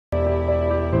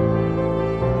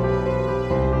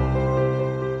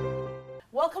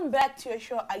Welcome back to your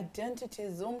show,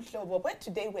 Identities Umhlobo, where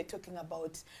today we're talking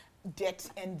about debt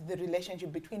and the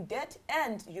relationship between debt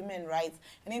and human rights.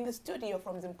 And in the studio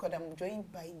from Zimkoda, I'm joined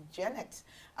by Janet,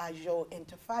 Jo, and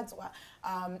Tafadzwa.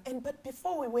 But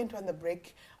before we went on the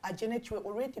break, Janet, you were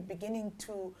already beginning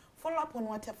to follow up on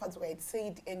what Tafadzwa had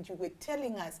said, and you were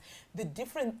telling us the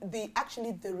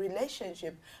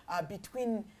relationship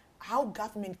between how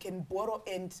government can borrow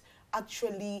and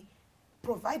actually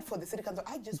provide for the city council.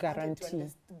 I just guarantee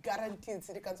the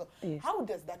city council. Yes. How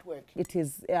does that work? It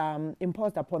is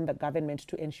imposed upon the government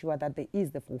to ensure that there is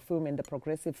the fulfillment, the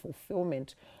progressive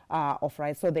fulfillment of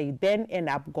rights. So they then end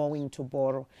up going to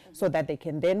borrow so that they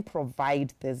can then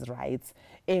provide these rights.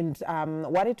 And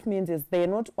what it means is they're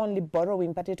not only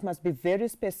borrowing, but it must be very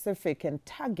specific and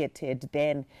targeted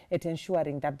then at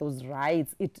ensuring that those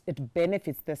rights, it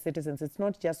benefits the citizens. It's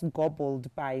not just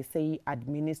gobbled by, say,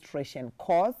 administration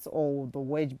costs or the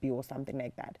wage bill or something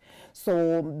like that.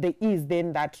 So there is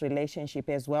then that relationship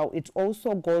as well. It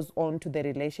also goes on to the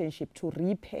relationship to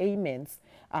repayments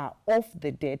of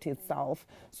the debt itself,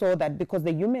 so that because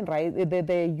the human rights,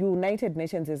 the United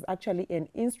Nations is actually an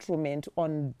instrument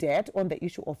on debt, on the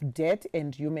issue of debt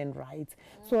and human rights.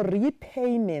 So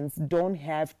repayments don't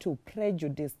have to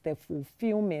prejudice the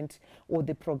fulfillment or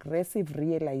the progressive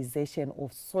realization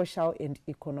of social and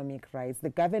economic rights. The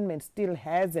government still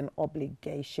has an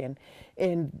obligation,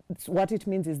 and what it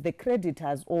means is the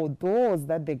creditors or those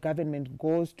that the government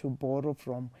goes to borrow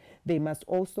from, they must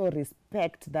also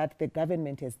respect that the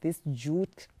government has this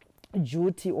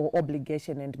duty or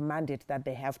obligation and mandate that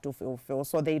they have to fulfill.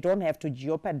 So they don't have to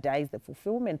jeopardize the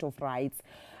fulfillment of rights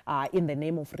in the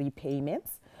name of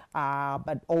repayments,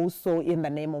 but also in the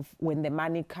name of, when the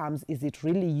money comes, is it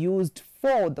really used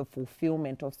for the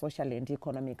fulfillment of social and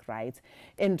economic rights?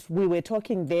 And we were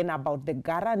talking then about the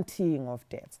guaranteeing of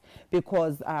debts,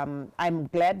 because I'm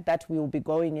glad that we will be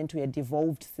going into a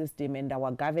devolved system, and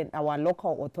our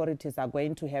local authorities are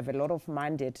going to have a lot of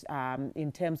mandate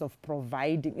in terms of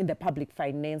providing in the public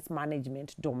finance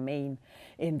management domain,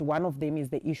 and one of them is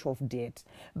the issue of debt.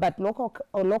 But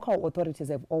local authorities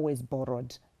have always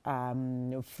borrowed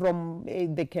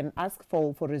they can ask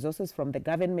for resources from the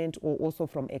government or also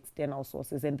from external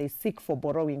sources, and they seek for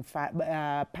borrowing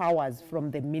powers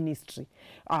from the ministry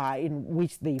in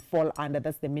which they fall under.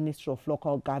 That's the Ministry of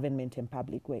Local Government and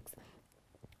Public Works.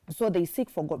 So they seek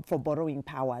for borrowing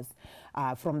powers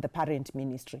from the parent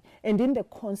ministry. And in the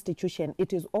Constitution,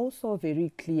 it is also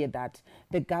very clear that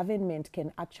the government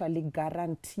can actually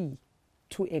guarantee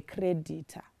to a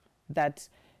creditor that,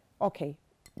 okay,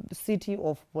 the city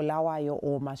of Bulawayo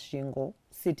or Masvingo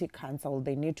City Council,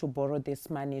 they need to borrow this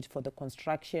money for the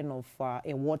construction of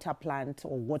a water plant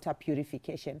or water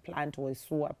purification plant or a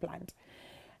sewer plant.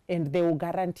 And they will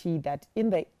guarantee that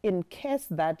in case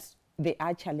that there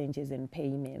are challenges in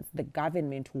payments, the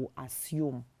government will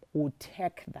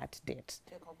take that debt.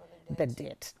 The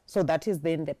debt. So that is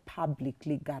then the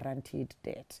publicly guaranteed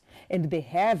debt. And there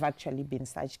have actually been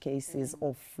such cases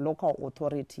of local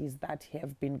authorities that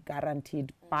have been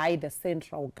guaranteed by the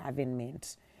central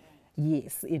government.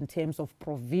 Yes, in terms of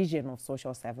provision of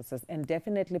social services, and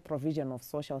definitely provision of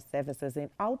social services. And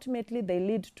ultimately, they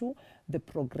lead to the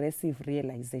progressive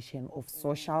realization of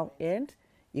social and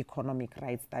economic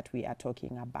rights that we are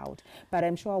talking about. But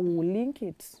I'm sure we'll link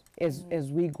it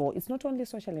as we go. It's not only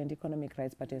social and economic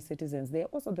rights, but as citizens, they're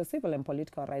also the civil and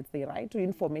political rights, the right to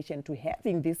information, to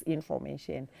having this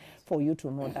information for you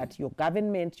to know that your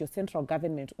government, your central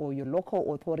government or your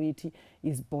local authority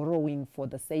is borrowing for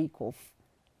the sake of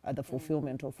the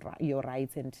fulfillment of your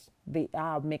rights, and there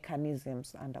are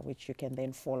mechanisms under which you can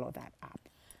then follow that up.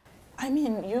 I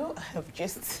mean, you have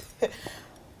just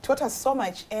taught us so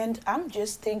much, and I'm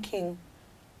just thinking,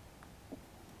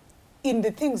 in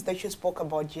the things that you spoke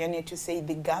about, Jenny, to say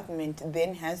the government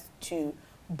then has to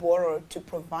borrow to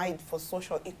provide for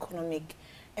social, economic,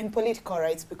 and political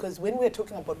rights, because when we're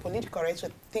talking about political rights,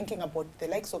 we're thinking about the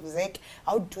likes of ZEC.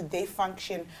 How do they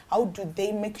function? How do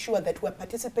they make sure that we're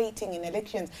participating in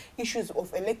elections, issues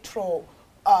of electoral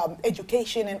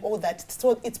education and all that?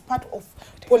 So it's part of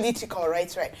political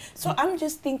rights, right? So I'm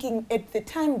just thinking at the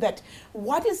time that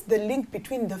what is the link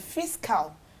between the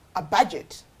fiscal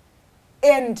budget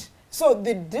and so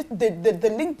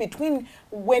the link between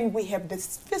when we have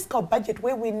this fiscal budget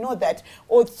where we know that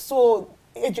also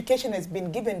education has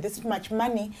been given this much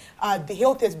money, the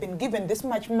health has been given this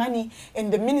much money,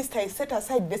 and the minister has set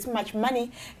aside this much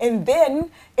money, and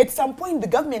then at some point the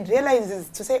government realizes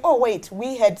to say, oh wait,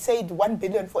 we had said 1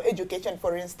 billion for education,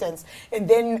 for instance, and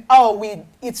then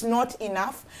it's not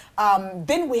enough,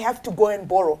 then we have to go and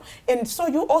borrow. And so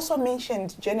you also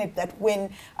mentioned, Janet, that when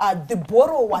the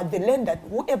borrower, the lender,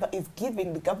 whoever is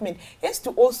giving the government, has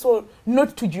to also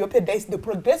not to jeopardize the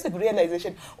progressive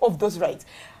realization of those rights.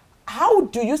 How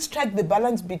do you strike the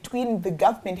balance between the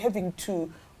government having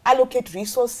to allocate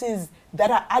resources that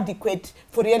are adequate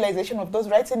for realization of those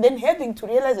rights, and then having to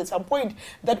realize at some point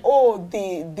that, oh,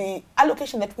 the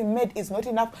allocation that we made is not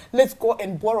enough, let's go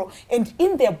and borrow. And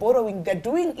in their borrowing, they're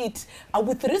doing it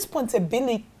with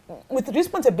responsibility,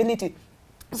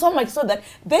 so much so that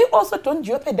they also don't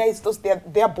jeopardize those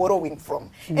they're borrowing from.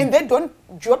 And they don't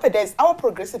jeopardize our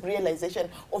progressive realization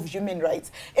of human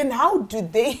rights. And how do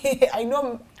they, I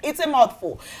know it's a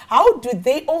mouthful, how do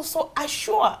they also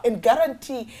assure and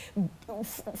guarantee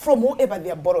from whoever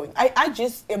they are borrowing? I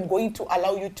just am going to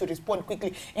allow you to respond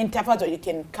quickly. And Tafazo, you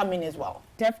can come in as well.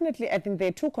 Definitely, I think there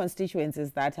are two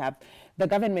constituencies that have, the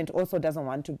government also doesn't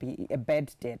want to be a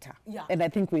bad debtor. Yeah. And I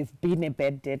think we've been a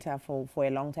bad debtor for a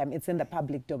long time. It's in the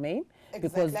public domain.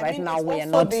 Exactly. Because right now it's we are also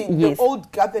not... the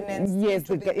old governance. Yes,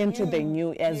 into the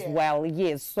new as yeah. well.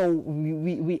 Yes, so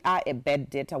we are a bad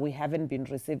debtor. We haven't been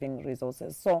receiving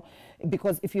resources. So,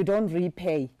 because if you don't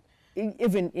repay,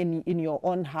 even in your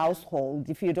own household,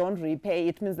 if you don't repay,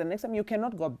 it means the next time you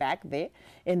cannot go back there,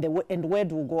 and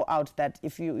word will go out that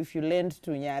if you lend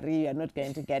to Nyari, you're not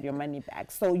going to get your money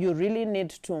back. So you really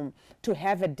need to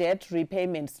have a debt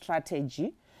repayment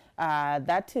strategy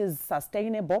that is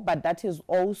sustainable, but that is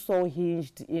also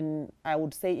hinged in, I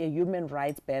would say, a human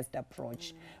rights-based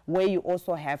approach, where you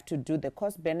also have to do the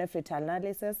cost-benefit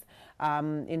analysis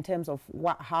in terms of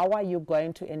how are you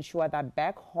going to ensure that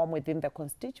back home within the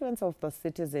constituents of the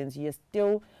citizens, you're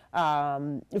still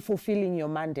fulfilling your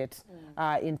mandate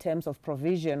in terms of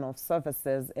provision of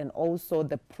services, and also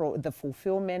the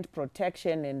fulfillment,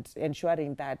 protection, and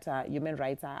ensuring that human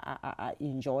rights are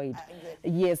enjoyed.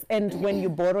 Yes, and when you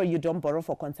borrow, you don't borrow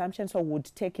for consumption, so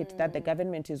would take it that the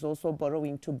government is also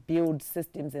borrowing to build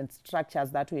systems and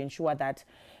structures that will ensure that,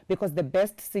 because the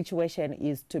best situation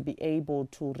is to be able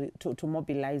to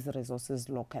mobilize resources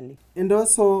locally. And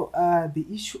also the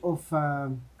issue of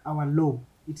our law,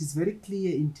 it is very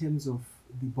clear in terms of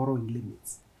the borrowing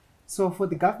limits. So for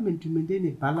the government to maintain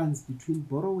a balance between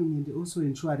borrowing and also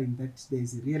ensuring that there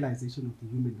is a realization of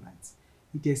the human rights,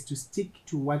 it has to stick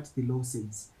to what the law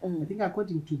says. I think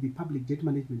according to the Public Debt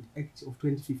Management Act of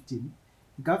 2015,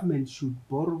 the government should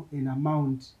borrow an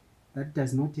amount that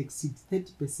does not exceed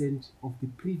 30% of the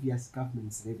previous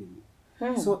government's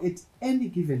revenue. So at any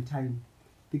given time,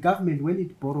 the government, when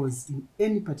it borrows in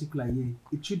any particular year,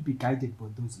 it should be guided by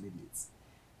those limits.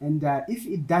 And if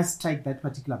it does strike that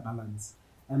particular balance,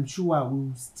 I'm sure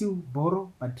we'll still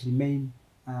borrow but remain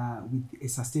with a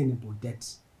sustainable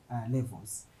debt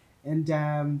levels. And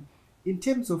in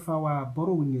terms of our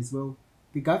borrowing as well,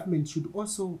 the government should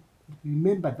also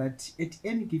remember that at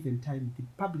any given time, the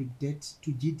public debt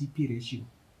to GDP ratio,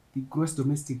 the gross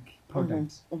domestic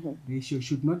product ratio,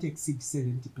 should not exceed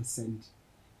 70%.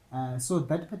 So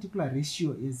that particular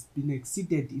ratio has been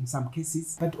exceeded in some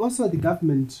cases. But also the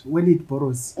government, when it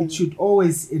borrows, it should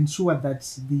always ensure that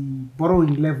the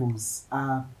borrowing levels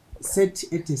are set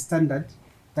at a standard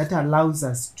that allows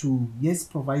us to, yes,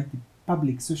 provide the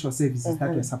public social services that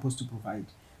we're supposed to provide,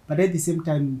 but at the same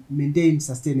time maintain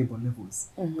sustainable levels,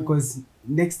 because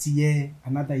next year,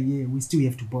 another year, we still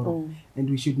have to borrow, and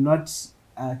we should not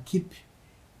keep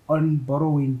on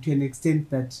borrowing to an extent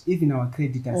that even our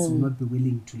creditors will not be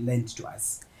willing to lend to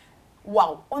us.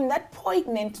 Wow, on that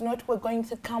poignant note, we're going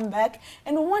to come back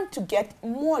and we want to get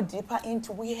more deeper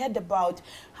into, we heard about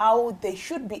how there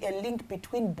should be a link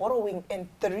between borrowing and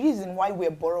the reason why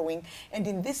we're borrowing. And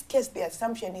in this case, the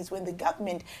assumption is when the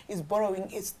government is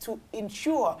borrowing is to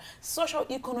ensure social,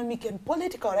 economic, and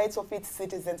political rights of its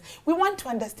citizens. We want to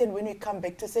understand when we come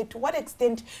back to say, to what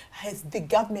extent has the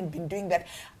government been doing that?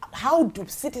 How do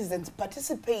citizens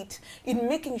participate in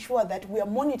making sure that we are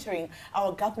monitoring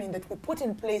our government that we put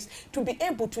in place to be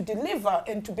able to deliver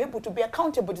and to be able to be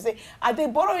accountable, to say, are they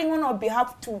borrowing on our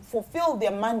behalf to fulfill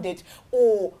their mandate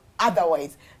or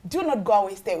otherwise? Do not go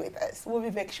away, stay with us. We'll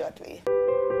be back shortly.